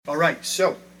All right,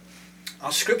 so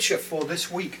our scripture for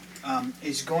this week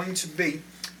is going to be,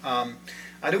 I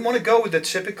don't want to go with the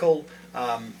typical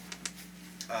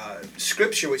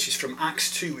scripture, which is from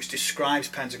Acts 2, which describes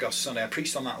Pentecost Sunday. I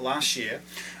preached on that last year,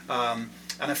 and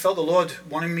I felt the Lord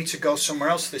wanting me to go somewhere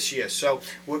else this year. So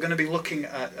we're going to be looking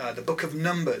at the book of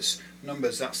Numbers.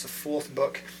 Numbers, that's the fourth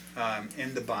book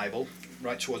in the Bible,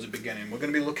 right towards the beginning. We're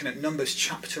going to be looking at Numbers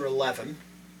chapter 11.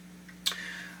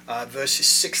 Verses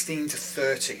 16 to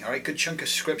 30. All right, good chunk of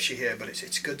scripture here, but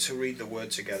it's good to read the word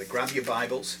together. Grab your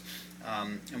Bibles,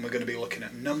 and we're going to be looking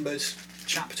at Numbers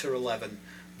chapter 11,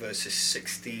 verses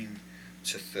 16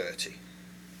 to 30.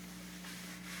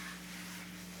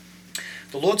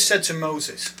 The Lord said to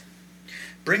Moses,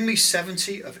 "Bring me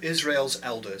 70 of Israel's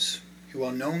elders, who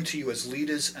are known to you as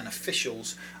leaders and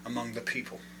officials among the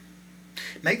people.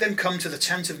 Make them come to the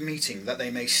tent of meeting, that they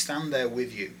may stand there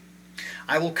with you.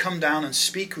 I will come down and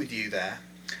speak with you there,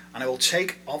 and I will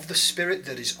take of the Spirit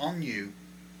that is on you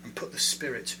and put the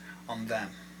Spirit on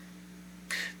them.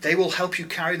 They will help you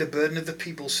carry the burden of the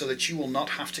people so that you will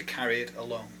not have to carry it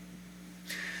alone.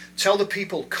 Tell the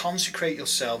people, consecrate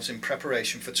yourselves in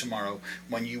preparation for tomorrow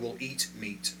when you will eat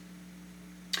meat.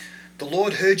 The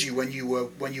Lord heard you when you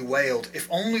wailed, 'If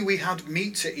only we had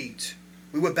meat to eat.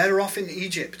 We were better off in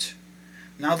Egypt.'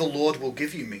 Now the Lord will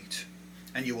give you meat,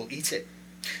 and you will eat it.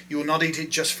 You will not eat it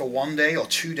just for 1 day or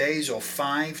 2 days or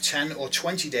 5, 10 or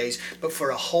 20 days, but for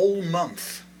a whole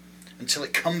month, until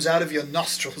it comes out of your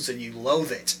nostrils and you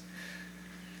loathe it,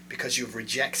 because you have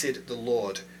rejected the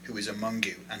Lord who is among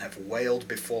you and have wailed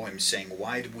before him, saying,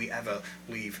 'Why did we ever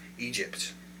leave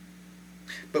Egypt?'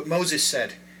 But Moses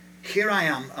said, 'Here I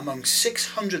am among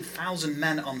 600,000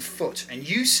 men on foot, and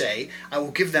you say, I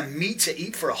will give them meat to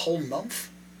eat for a whole month?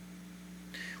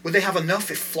 Would they have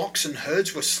enough if flocks and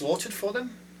herds were slaughtered for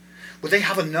them? Would they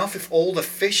have enough if all the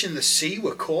fish in the sea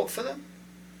were caught for them?'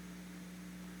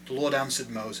 The Lord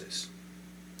answered Moses,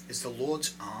 'Is the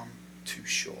Lord's arm too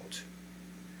short?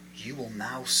 You will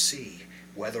now see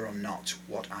whether or not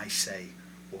what I say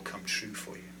will come true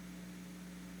for you.'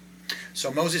 So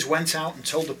Moses went out and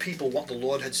told the people what the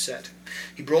Lord had said.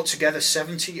 He brought together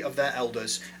 70 of their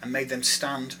elders and made them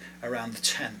stand around the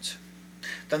tent.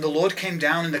 Then the Lord came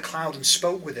down in the cloud and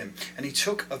spoke with him, and he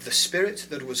took of the Spirit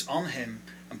that was on him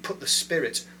and put the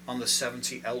Spirit on the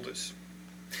 70 elders.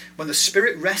 When the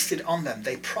Spirit rested on them,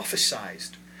 they prophesied,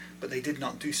 but they did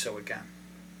not do so again.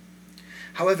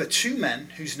 However, 2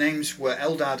 men, whose names were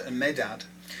Eldad and Medad,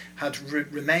 had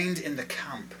remained in the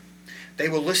camp. They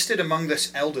were listed among the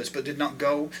elders, but did not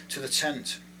go to the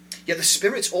tent. Yet the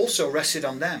Spirit also rested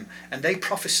on them, and they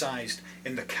prophesied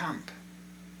in the camp.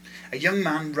 A young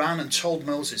man ran and told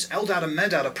Moses, 'Eldad and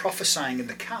Medad are prophesying in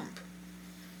the camp.'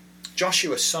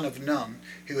 Joshua, son of Nun,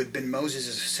 who had been Moses'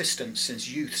 assistant since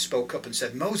youth, spoke up and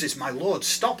said, 'Moses, my Lord,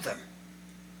 stop them.'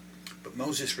 But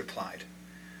Moses replied,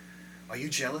 'Are you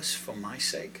jealous for my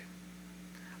sake?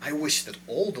 I wish that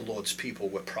all the Lord's people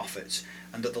were prophets,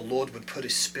 and that the Lord would put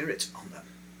his Spirit on them.'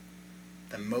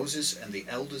 Then Moses and the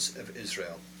elders of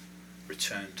Israel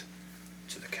returned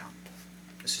to the camp."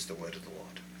 This is the word of the Lord.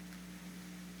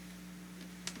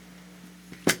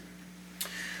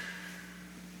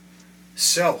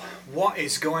 So, what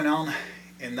is going on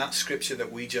in that scripture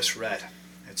that we just read?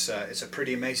 It's a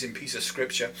pretty amazing piece of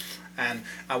scripture, and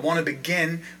I want to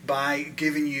begin by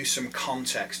giving you some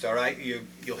context. All right,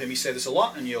 you'll hear me say this a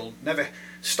lot, and you'll never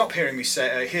stop hearing me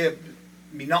hear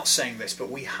me not saying this. But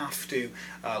we have to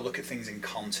look at things in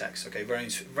context. Okay,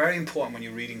 very important when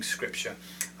you're reading scripture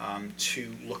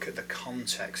to look at the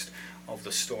context of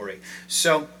the story.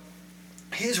 So,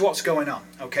 here's what's going on.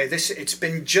 Okay, it's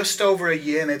been just over a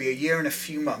year, maybe a year and a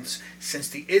few months, since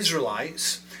the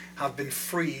Israelites have been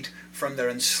freed from their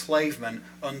enslavement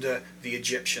under the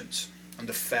Egyptians,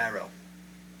 under Pharaoh.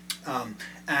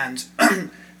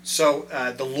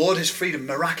 So the Lord has freed them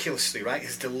miraculously, right?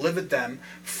 He's delivered them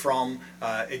from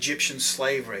Egyptian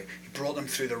slavery. He brought them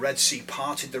through the Red Sea,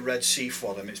 parted the Red Sea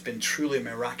for them. It's been truly a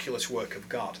miraculous work of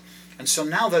God. And so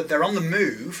now that they're on the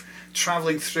move,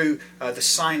 traveling through the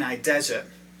Sinai desert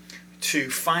to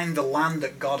find the land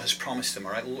that God has promised them.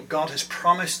 All right, God has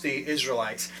promised the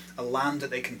Israelites a land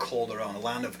that they can call their own, a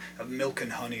land of milk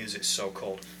and honey, as it's so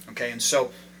called. Okay, and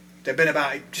so they've been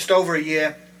about just over a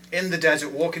year in the desert,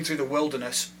 walking through the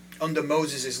wilderness under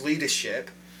Moses'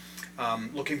 leadership,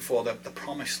 looking for the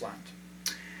promised land.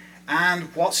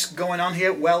 And what's going on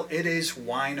here? Well, it is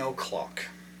wine o'clock.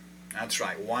 That's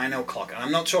right, wine o'clock. And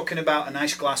I'm not talking about a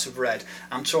nice glass of red.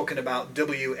 I'm talking about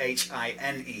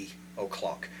WHINE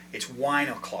o'clock. It's wine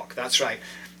o'clock. That's right.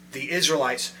 The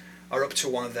Israelites are up to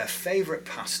one of their favorite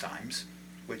pastimes,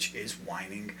 which is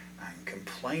whining and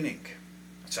complaining.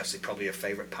 It's actually probably a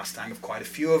favourite pastime of quite a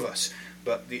few of us.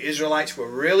 But the Israelites were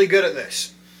really good at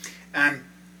this. And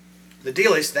the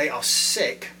deal is they are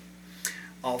sick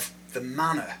of the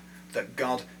manna that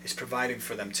God is providing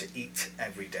for them to eat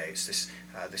every day. It's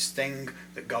this thing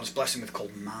that God's blessing with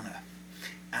called manna.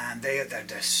 And they're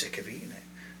sick of eating it.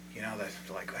 You know,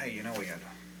 they're like, hey, you know, we had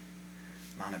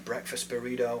manna breakfast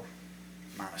burrito,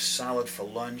 manna salad for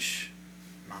lunch,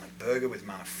 manna burger with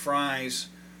manna fries.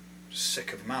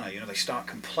 Sick of manna. You know, they start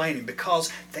complaining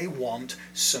because they want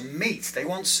some meat. They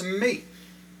want some meat.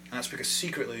 And that's because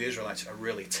secretly the Israelites are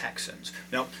really Texans.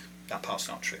 No, that part's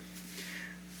not true.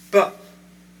 But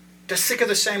they're sick of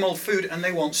the same old food and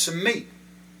they want some meat.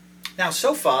 Now,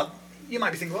 so far, you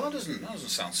might be thinking, well, that doesn't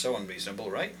sound so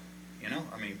unreasonable, right? You know,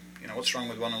 I mean, you know, what's wrong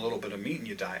with wanting a little bit of meat in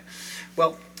your diet?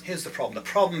 Well, here's the problem. The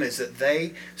problem is that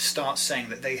they start saying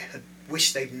that they had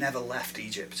wished they'd never left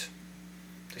Egypt.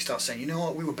 They start saying, you know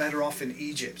what, we were better off in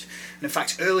Egypt. And in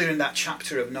fact, earlier in that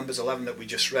chapter of Numbers 11 that we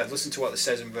just read, listen to what it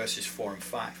says in verses 4 and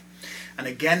 5. And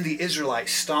again the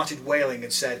Israelites started wailing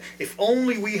and said, if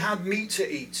only we had meat to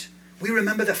eat. We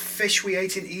remember the fish we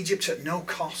ate in Egypt at no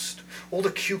cost. All the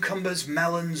cucumbers,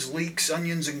 melons, leeks,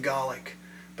 onions and garlic.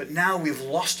 But now we've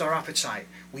lost our appetite.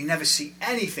 We never see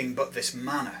anything but this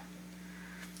manna.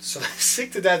 So they're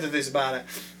sick to death of this manna,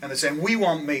 and they're saying, we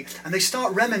want meat. And they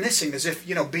start reminiscing as if,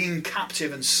 you know, being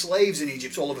captive and slaves in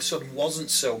Egypt all of a sudden wasn't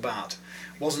so bad.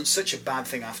 Wasn't such a bad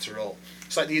thing after all.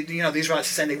 It's like, the Israelites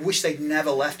are saying they wish they'd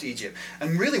never left Egypt.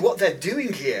 And really what they're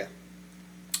doing here,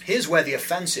 here's where the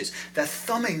offense is. They're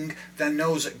thumbing their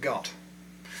nose at God.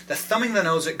 They're thumbing their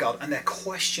nose at God, and they're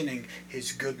questioning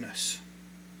his goodness.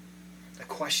 They're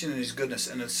questioning his goodness,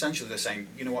 and essentially they're saying,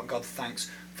 you know what, God, thanks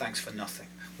for nothing.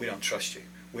 We don't trust you.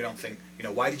 We don't think, you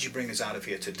know, why did you bring us out of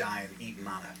here to die and eat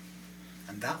manna?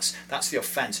 And that's the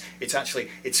offense.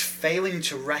 It's failing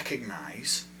to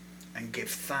recognize and give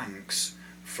thanks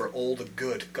for all the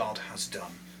good God has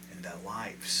done in their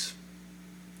lives.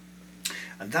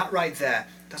 And that right there,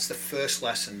 that's the first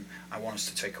lesson I want us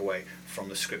to take away from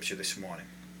the scripture this morning.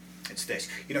 It's this.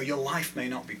 You know, your life may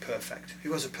not be perfect.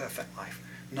 Who has a perfect life?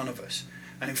 None of us.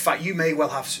 And in fact, you may well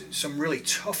have some really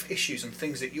tough issues and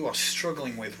things that you are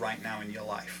struggling with right now in your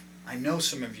life. I know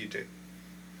some of you do.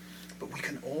 But we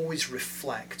can always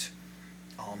reflect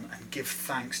on and give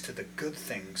thanks to the good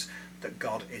things that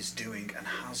God is doing and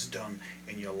has done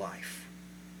in your life.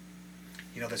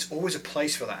 You know, there's always a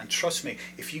place for that. And trust me,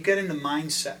 if you get in the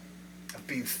mindset of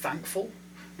being thankful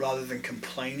rather than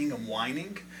complaining and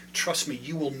whining, trust me,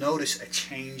 you will notice a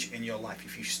change in your life.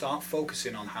 If you start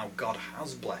focusing on how God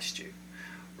has blessed you,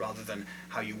 rather than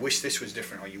how you wish this was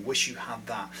different, or you wish you had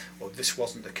that, or this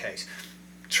wasn't the case.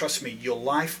 Trust me, your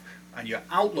life and your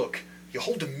outlook, your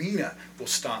whole demeanor will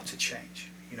start to change.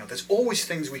 You know, there's always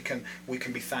things we can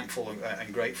be thankful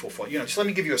and grateful for. You know, just let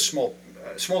me give you a small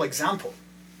example.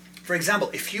 For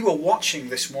example, if you are watching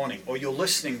this morning or you're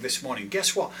listening this morning,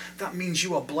 guess what? That means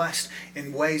you are blessed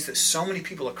in ways that so many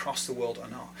people across the world are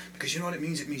not. Because you know what it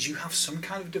means? It means you have some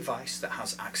kind of device that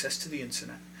has access to the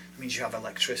internet. It means you have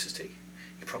electricity.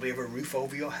 You probably have a roof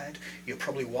over your head. You're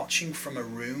probably watching from a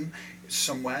room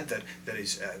somewhere that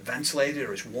is ventilated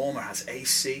or is warm or has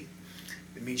AC.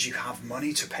 It means you have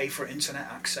money to pay for internet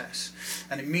access.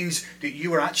 And it means that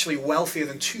you are actually wealthier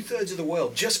than 2/3 of the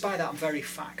world just by that very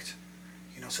fact.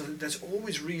 You know, so there's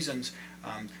always reasons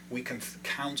we can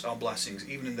count our blessings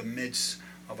even in the midst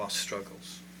of our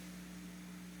struggles.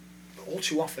 But all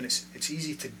too often it's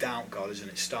easy to doubt God, isn't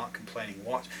it? Start complaining,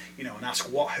 and ask,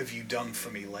 what have you done for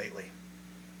me lately?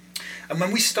 And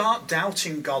when we start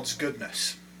doubting God's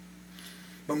goodness,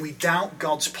 when we doubt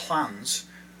God's plans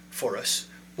for us,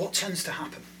 what tends to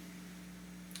happen?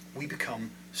 We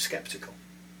become skeptical.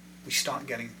 We start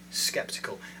getting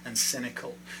skeptical and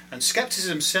cynical. And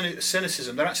skepticism,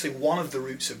 cynicism, they're actually one of the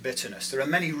roots of bitterness. There are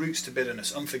many roots to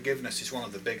bitterness. Unforgiveness is one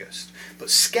of the biggest. But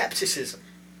skepticism,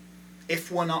 if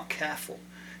we're not careful,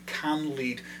 can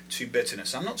lead to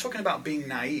bitterness. I'm not talking about being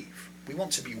naive. We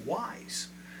want to be wise.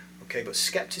 Okay, but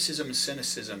skepticism and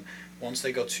cynicism, once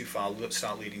they go too far, will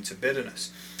start leading to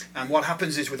bitterness. And what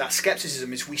happens is with that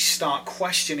skepticism is we start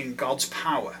questioning God's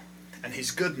power and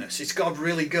his goodness. Is God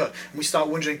really good? And we start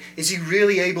wondering, is he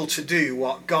really able to do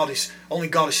what only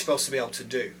God is supposed to be able to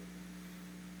do?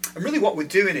 And really what we're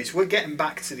doing is we're getting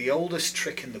back to the oldest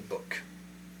trick in the book.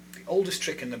 The oldest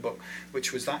trick in the book,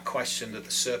 which was that question that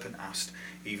the serpent asked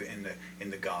Eve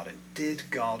in the garden. Did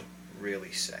God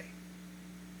really say?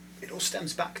 It all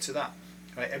stems back to that.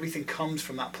 Right? Everything comes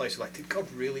from that place. Like, did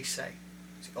God really say?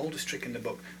 It's the oldest trick in the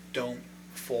book. Don't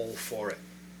fall for it.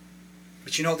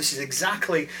 But you know, this is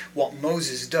exactly what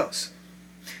Moses does.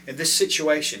 In this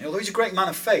situation, although he's a great man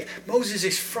of faith, Moses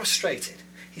is frustrated.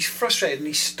 He's frustrated and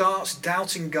he starts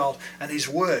doubting God and his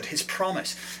word, his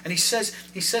promise. And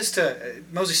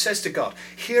Moses says to God,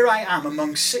 here I am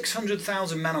among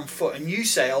 600,000 men on foot, and you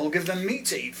say I will give them meat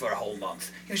to eat for a whole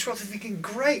month. He's probably thinking,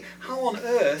 great, how on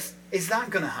earth is that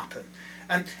going to happen?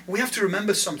 And we have to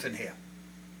remember something here.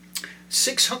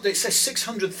 It says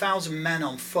 600,000 men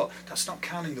on foot. That's not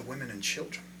counting the women and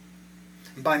children.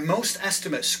 And by most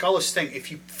estimates, scholars think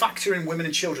if you factor in women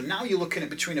and children, now you're looking at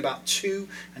between about 2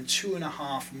 and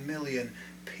 2.5 million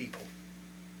people.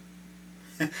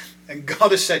 And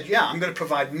God has said, yeah, I'm going to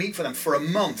provide meat for them for a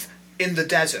month in the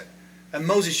desert. And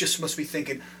Moses just must be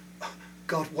thinking, oh,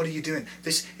 God, what are you doing?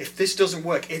 If this doesn't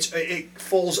work, it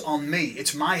falls on me.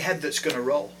 It's my head that's going to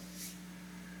roll.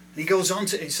 And he goes on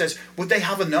he says, would they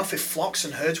have enough if flocks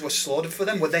and herds were slaughtered for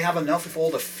them? Would they have enough if all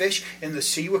the fish in the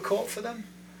sea were caught for them?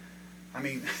 I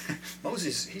mean,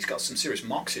 Moses, he's got some serious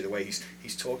moxie the way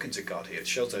he's talking to God here. It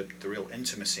shows the real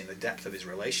intimacy and the depth of his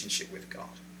relationship with God.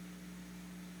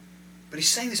 But he's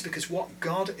saying this because what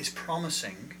God is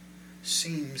promising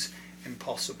seems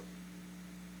impossible.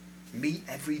 Meat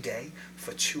every day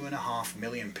for 2.5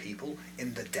 million people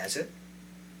in the desert.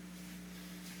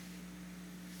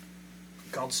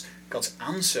 God's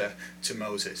answer to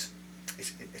Moses,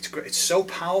 it's great. It's so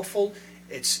powerful.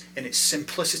 It's in its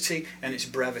simplicity and its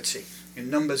brevity. In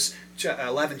Numbers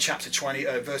 11, chapter 20,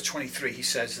 verse 23, he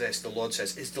says this. The Lord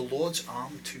says, "Is the Lord's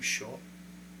arm too short?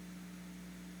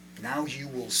 Now you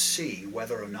will see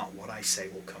whether or not what I say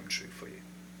will come true for you."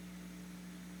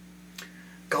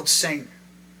 God's saying,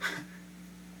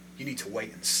 you need to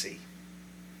wait and see,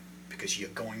 because you're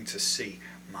going to see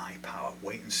my power.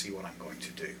 Wait and see what I'm going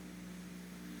to do.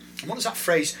 And what does that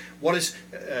phrase,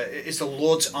 is the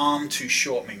Lord's arm too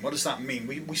short mean? What does that mean?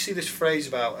 We see this phrase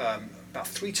about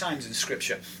 3 times in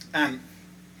Scripture.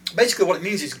 Basically what it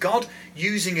means is God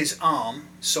using his arm,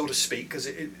 so to speak, because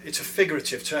it's a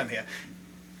figurative term here.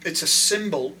 It's a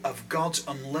symbol of God's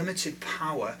unlimited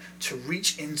power to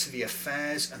reach into the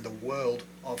affairs and the world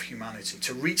of humanity,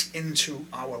 to reach into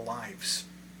our lives.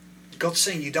 God's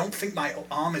saying, you don't think my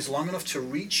arm is long enough to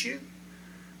reach you?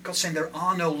 God's saying there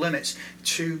are no limits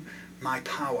to my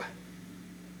power.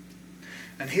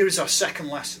 And here is our second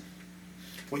lesson.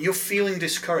 When you're feeling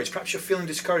discouraged, perhaps you're feeling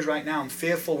discouraged right now and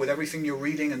fearful with everything you're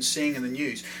reading and seeing in the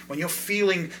news. When you're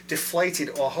feeling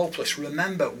deflated or hopeless,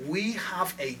 remember, we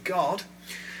have a God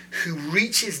who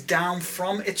reaches down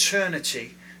from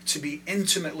eternity to be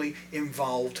intimately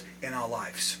involved in our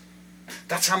lives.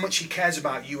 That's how much he cares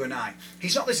about you and I.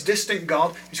 He's not this distant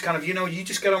God who's kind of, you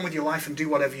just get on with your life and do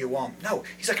whatever you want. No,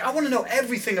 he's like, I want to know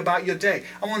everything about your day.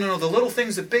 I want to know the little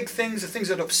things, the big things, the things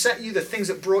that upset you, the things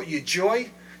that brought you joy.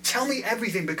 Tell me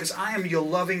everything, because I am your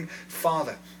loving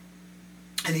Father.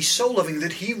 And he's so loving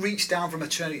that he reached down from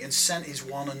eternity and sent his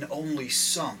one and only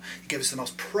Son. He gave us the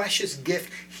most precious gift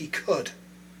he could,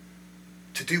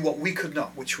 to do what we could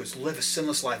not, which was live a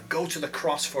sinless life, go to the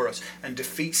cross for us and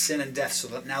defeat sin and death, so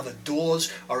that now the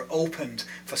doors are opened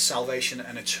for salvation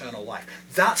and eternal life.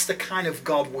 That's the kind of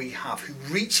God we have,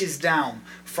 who reaches down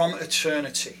from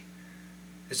eternity.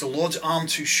 Is the Lord's arm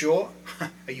too short?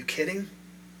 Are you kidding?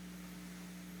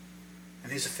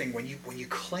 And here's the thing, when you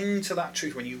cling to that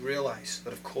truth, when you realize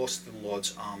that of course the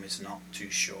Lord's arm is not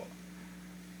too short,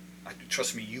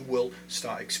 trust me, you will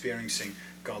start experiencing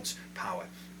God's power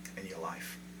in your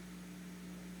life.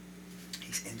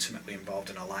 He's intimately involved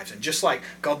in our lives. And just like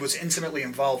God is intimately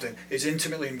involved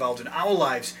in our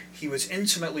lives, he was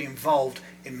intimately involved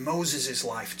in Moses'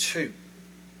 life too.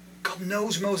 God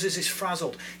knows Moses is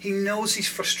frazzled. He knows he's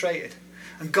frustrated.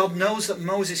 And God knows that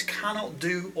Moses cannot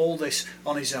do all this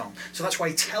on his own. So that's why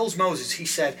he tells Moses, he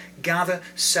said, gather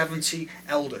 70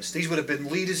 elders. These would have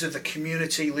been leaders of the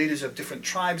community, leaders of different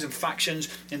tribes and factions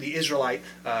in the Israelite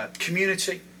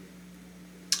community.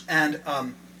 And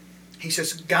he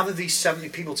says, gather these 70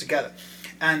 people together.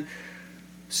 And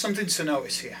something to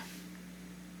notice here,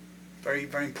 very,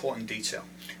 very important detail,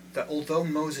 that although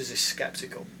Moses is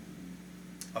skeptical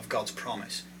of God's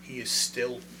promise, he is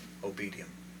still obedient.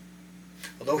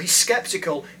 Although he's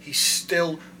skeptical, he's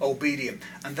still obedient.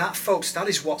 And that, folks, that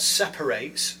is what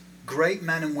separates great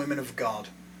men and women of God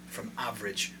from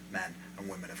average men and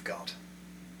women of God.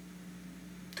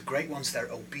 The great ones,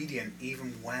 they're obedient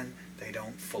even when they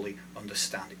don't fully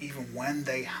understand. Even when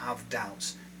they have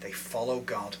doubts, they follow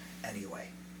God anyway.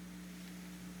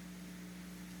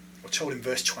 We're told in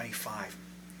verse 25,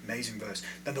 amazing verse.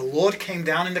 Then the Lord came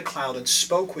down in the cloud and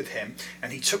spoke with him,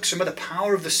 and he took some of the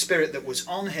power of the Spirit that was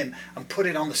on him and put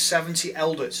it on the 70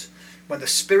 elders. When the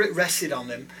Spirit rested on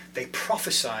them, they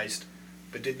prophesied,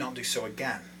 but did not do so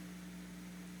again.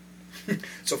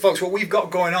 So folks, what we've got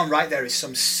going on right there is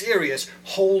some serious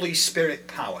Holy Spirit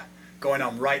power. going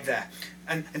on right there.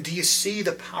 And do you see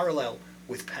the parallel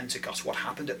with Pentecost? What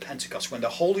happened at Pentecost when the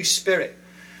Holy Spirit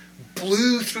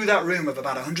blew through that room of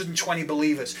about 120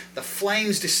 believers, the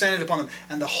flames descended upon them,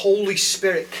 and the Holy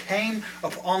Spirit came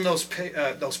upon those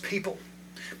people.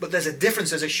 But there's a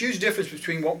difference, there's a huge difference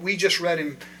between what we just read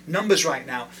in Numbers right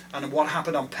now and what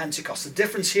happened on Pentecost. The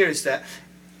difference here is that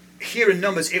here in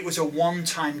Numbers, it was a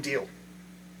one-time deal.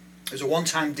 It was a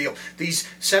one-time deal. These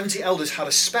 70 elders had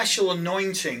a special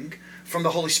anointing from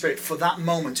the Holy Spirit for that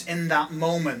moment, in that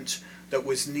moment that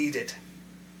was needed.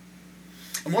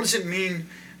 And what does it mean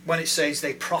when it says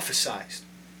they prophesied?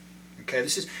 Okay,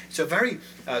 it's a very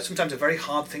sometimes a very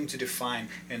hard thing to define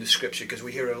in the Scripture, because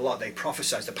we hear it a lot. They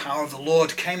prophesied. The power of the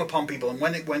Lord came upon people, and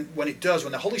when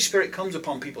the Holy Spirit comes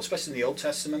upon people, especially in the Old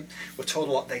Testament, we're told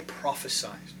a lot they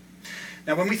prophesied.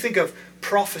 Now, when we think of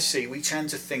prophecy, we tend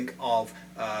to think of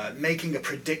making a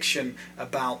prediction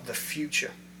about the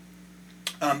future.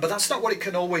 But that's not what it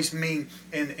can always mean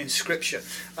in Scripture.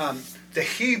 The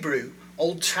Hebrew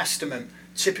Old Testament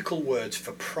typical words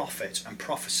for prophet and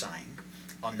prophesying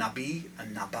are nabi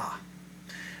and nabah.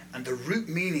 And the root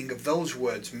meaning of those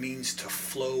words means to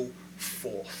flow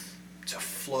forth. To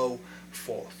flow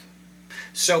forth.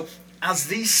 So, as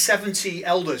these 70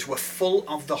 elders were full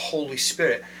of the Holy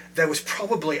Spirit, there was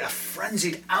probably a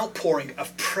frenzied outpouring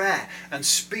of prayer and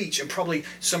speech and probably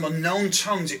some unknown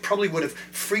tongues. It probably would have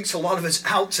freaked a lot of us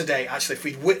out today, actually, if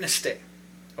we'd witnessed it.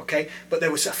 Okay? But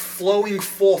there was a flowing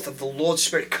forth of the Lord's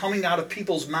Spirit coming out of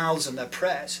people's mouths and their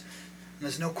prayers. And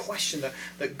there's no question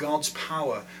that God's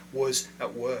power was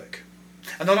at work.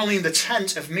 And not only in the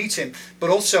tent of meeting, but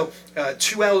also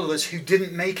 2 elders who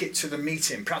didn't make it to the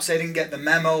meeting. Perhaps they didn't get the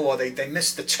memo, or they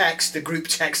missed the text, the group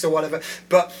text or whatever.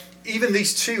 But even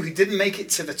these 2 who didn't make it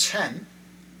to the tent,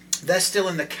 they're still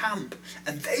in the camp.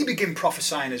 And they begin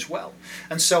prophesying as well.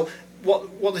 And so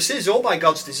what this is, all by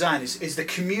God's design, is the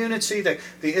community, the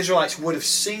Israelites would have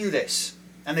seen this.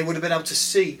 And they would have been able to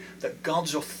see that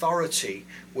God's authority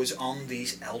was on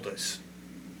these elders.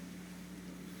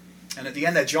 And at the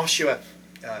end there, Joshua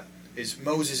is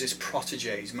Moses'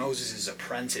 protege, he's Moses'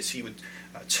 apprentice. He would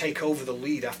take over the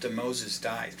lead after Moses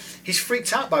died. He's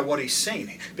freaked out by what he's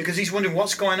seen, because he's wondering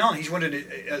what's going on. He's wondering,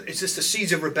 is this the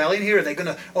seeds of rebellion here? Are they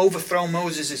going to overthrow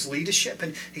Moses' leadership?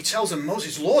 And he tells them,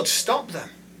 Moses, Lord, stop them.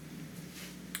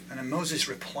 And then Moses'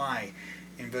 reply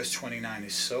in verse 29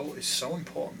 is so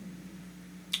important.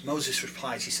 Moses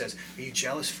replies, he says, are you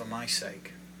jealous for my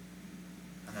sake?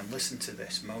 And then listen to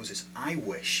this, Moses, I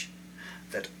wish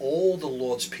that all the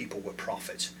Lord's people were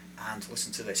prophets, and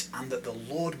listen to this, and that the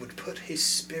Lord would put his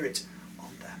Spirit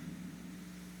on them.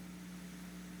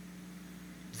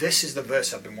 This is the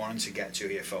verse I've been wanting to get to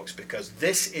here, folks, because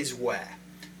this is where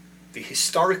the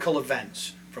historical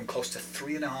events from close to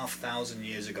 3,500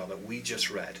 years ago that we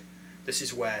just read, this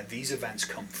is where these events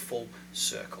come full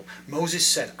circle. Moses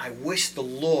said, I wish the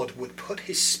Lord would put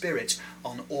his Spirit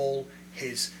on all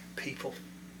his people.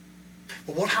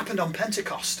 But what happened on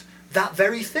Pentecost? That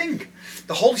very thing.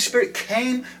 The Holy Spirit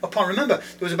came upon, remember,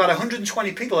 there was about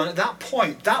 120 people, and at that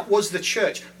point, that was the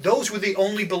church. Those were the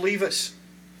only believers.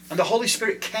 And the Holy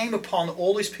Spirit came upon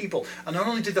all his people. And not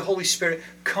only did the Holy Spirit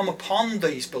come upon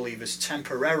these believers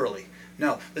temporarily,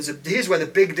 no, here's where the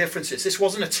big difference is. This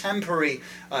wasn't a temporary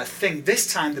thing.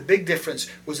 This time, the big difference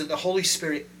was that the Holy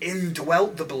Spirit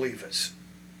indwelt the believers.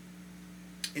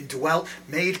 Indwelt,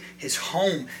 made his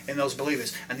home in those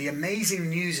believers. And the amazing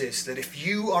news is that if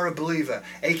you are a believer,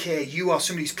 aka you are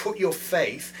somebody who's put your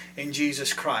faith in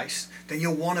Jesus Christ, then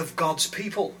you're one of God's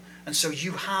people. And so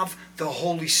you have the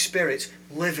Holy Spirit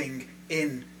living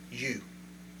in you.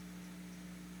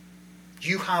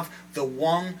 You have the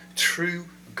one true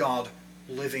God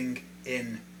living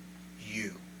in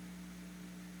you.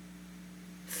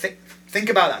 Think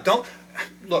about that.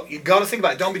 You've got to think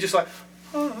about it. Don't be just like,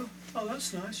 oh,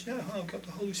 that's nice. Yeah, I've got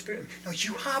the Holy Spirit. No,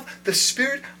 you have the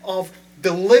Spirit of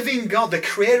the living God, the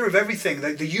creator of everything,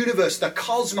 the universe, the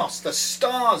cosmos, the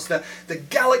stars, the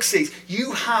galaxies.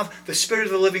 You have the Spirit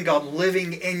of the living God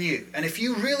living in you. And if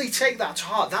you really take that to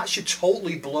heart, that should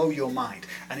totally blow your mind,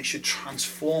 and it should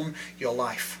transform your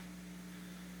life.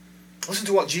 Listen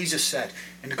to what Jesus said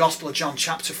in the Gospel of John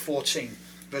chapter 14,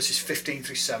 verses 15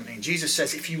 through 17. Jesus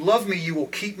says, if you love me, you will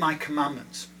keep my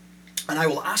commandments. And I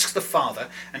will ask the Father,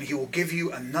 and he will give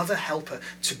you another helper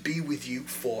to be with you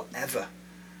forever.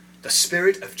 The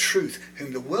Spirit of truth,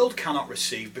 whom the world cannot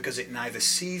receive, because it neither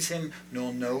sees him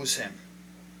nor knows him.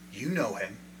 You know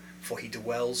him, for he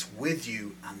dwells with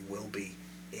you and will be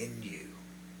in you.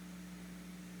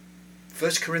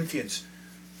 1 Corinthians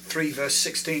 3 verse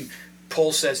 16,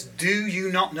 Paul says, do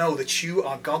you not know that you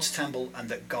are God's temple and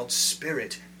that God's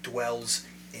Spirit dwells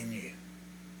in you?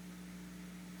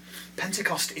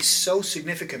 Pentecost is so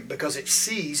significant because it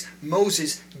sees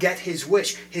Moses get his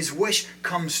wish. His wish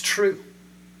comes true.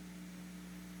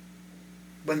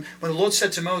 When the Lord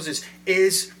said to Moses,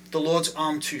 "Is the Lord's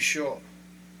arm too short?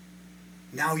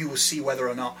 Now you will see whether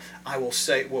or not I will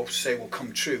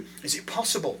come true." Is it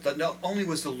possible that not only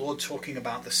was the Lord talking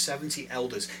about the 70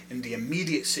 elders in the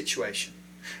immediate situation,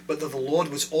 but that the Lord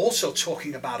was also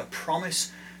talking about a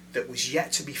promise that was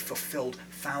yet to be fulfilled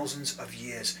thousands of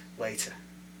years later?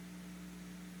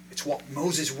 It's what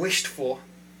Moses wished for,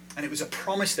 and it was a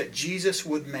promise that Jesus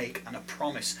would make, and a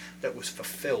promise that was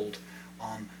fulfilled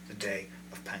on the day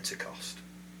of Pentecost.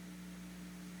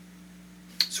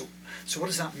 So what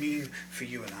does that mean for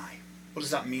you and I? What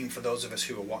does that mean for those of us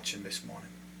who are watching this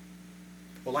morning?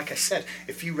 Well, like I said,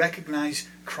 if you recognize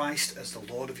Christ as the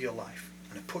Lord of your life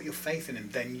and have put your faith in him,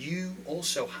 then you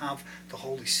also have the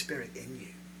Holy Spirit in you.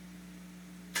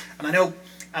 And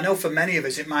I know for many of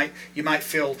us you might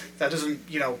feel that doesn't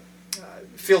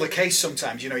feel the case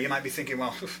sometimes. You might be thinking,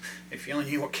 well, if you only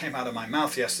knew what came out of my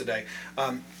mouth yesterday.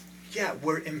 Yeah,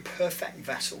 we're imperfect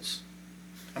vessels.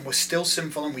 And we're still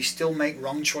sinful, and we still make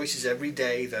wrong choices every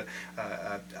day that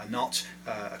are not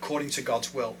according to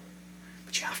God's will.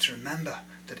 But you have to remember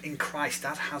that in Christ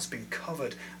that has been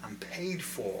covered and paid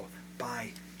for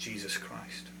by Jesus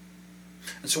Christ.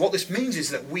 And so what this means is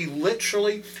that we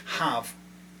literally have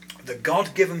the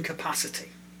God-given capacity,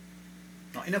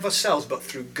 not in of ourselves, but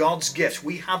through God's gift.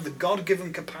 We have the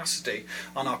God-given capacity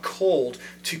and are called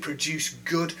to produce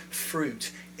good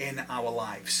fruit in our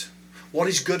lives. What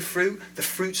is good fruit? The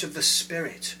fruits of the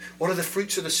Spirit. What are the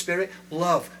fruits of the Spirit?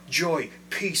 Love, joy,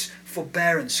 peace,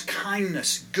 forbearance,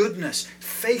 kindness, goodness,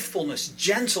 faithfulness,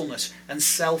 gentleness, and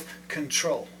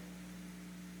self-control.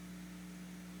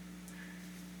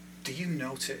 Do you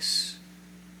notice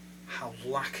how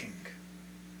lacking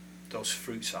those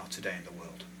fruits are today in the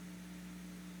world?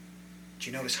 Do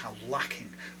you notice how lacking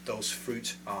those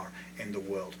fruits are in the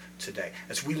world today?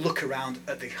 As we look around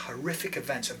at the horrific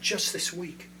events of just this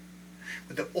week,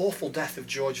 with the awful death of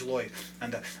George Floyd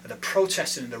and the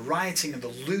protesting and the rioting and the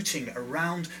looting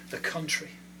around the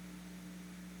country.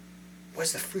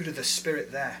 Where's the fruit of the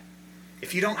Spirit there?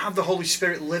 If you don't have the Holy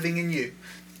Spirit living in you,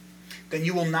 then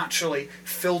you will naturally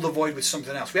fill the void with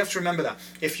something else. We have to remember that.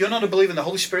 If you're not a believer and the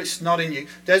Holy Spirit's not in you,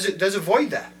 there's a void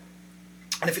there.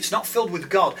 And if it's not filled with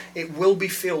God, it will be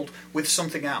filled with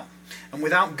something else. And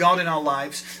without God in our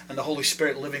lives and the Holy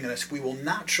Spirit living in us, we will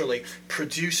naturally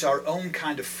produce our own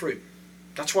kind of fruit.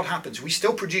 That's what happens. We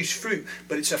still produce fruit,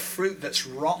 but it's a fruit that's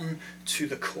rotten to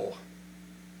the core.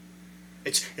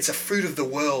 It's a fruit of the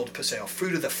world, per se, or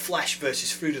fruit of the flesh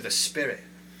versus fruit of the Spirit.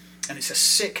 And it's a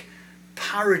sick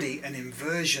parody and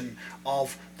inversion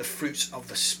of the fruits of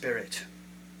the Spirit.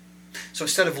 So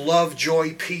instead of love,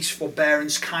 joy, peace,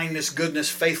 forbearance, kindness, goodness,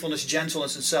 faithfulness,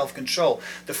 gentleness, and self-control,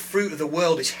 the fruit of the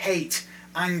world is hate,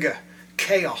 anger,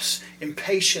 chaos,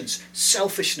 impatience,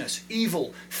 selfishness,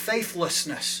 evil,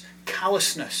 faithlessness,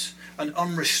 callousness, and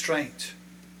unrestraint.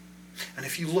 And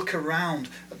if you look around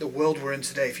at the world we're in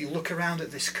today, if you look around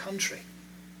at this country,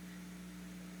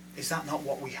 is that not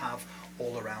what we have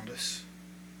all around us?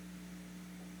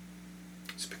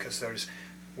 It's because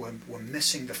we're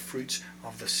missing the fruit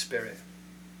of the Spirit.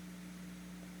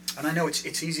 And I know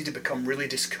it's easy to become really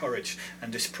discouraged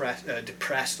and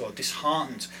depressed or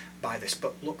disheartened by this.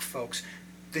 But look, folks,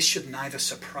 this should neither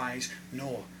surprise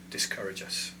nor discourage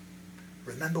us.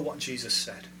 Remember what Jesus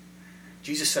said.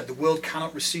 Jesus said, the world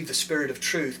cannot receive the Spirit of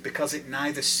truth because it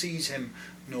neither sees him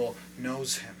nor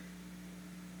knows him.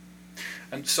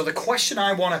 And so the question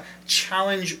I want to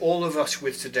challenge all of us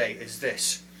with today is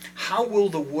this. How will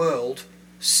the world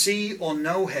see or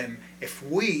know him if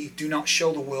we do not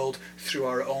show the world through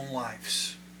our own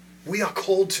lives? We are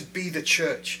called to be the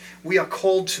church. We are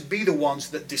called to be the ones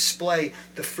that display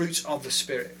the fruits of the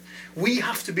Spirit. We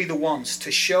have to be the ones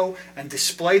to show and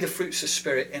display the fruits of the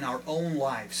Spirit in our own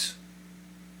lives.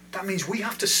 That means we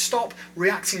have to stop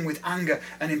reacting with anger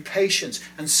and impatience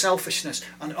and selfishness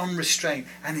and unrestraint,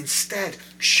 and instead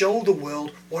show the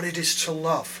world what it is to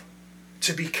love,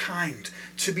 to be kind,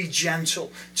 to be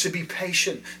gentle, to be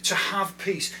patient, to have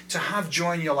peace, to have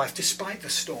joy in your life despite the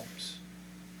storms.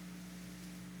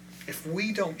 If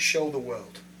we don't show the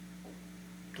world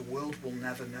will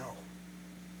never know.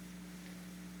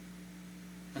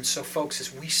 And so, folks,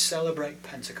 as we celebrate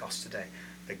Pentecost today,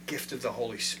 the gift of the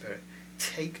Holy Spirit,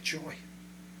 take joy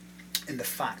in the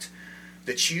fact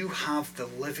that you have the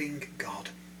living God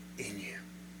in you.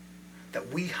 That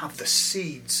we have the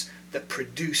seeds that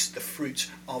produce the fruit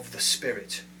of the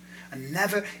Spirit. And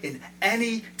never in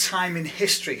any time in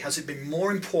history has it been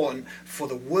more important for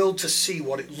the world to see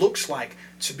what it looks like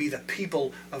to be the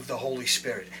people of the Holy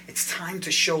Spirit. It's time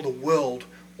to show the world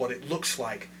what it looks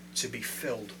like to be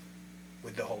filled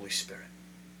with the Holy Spirit.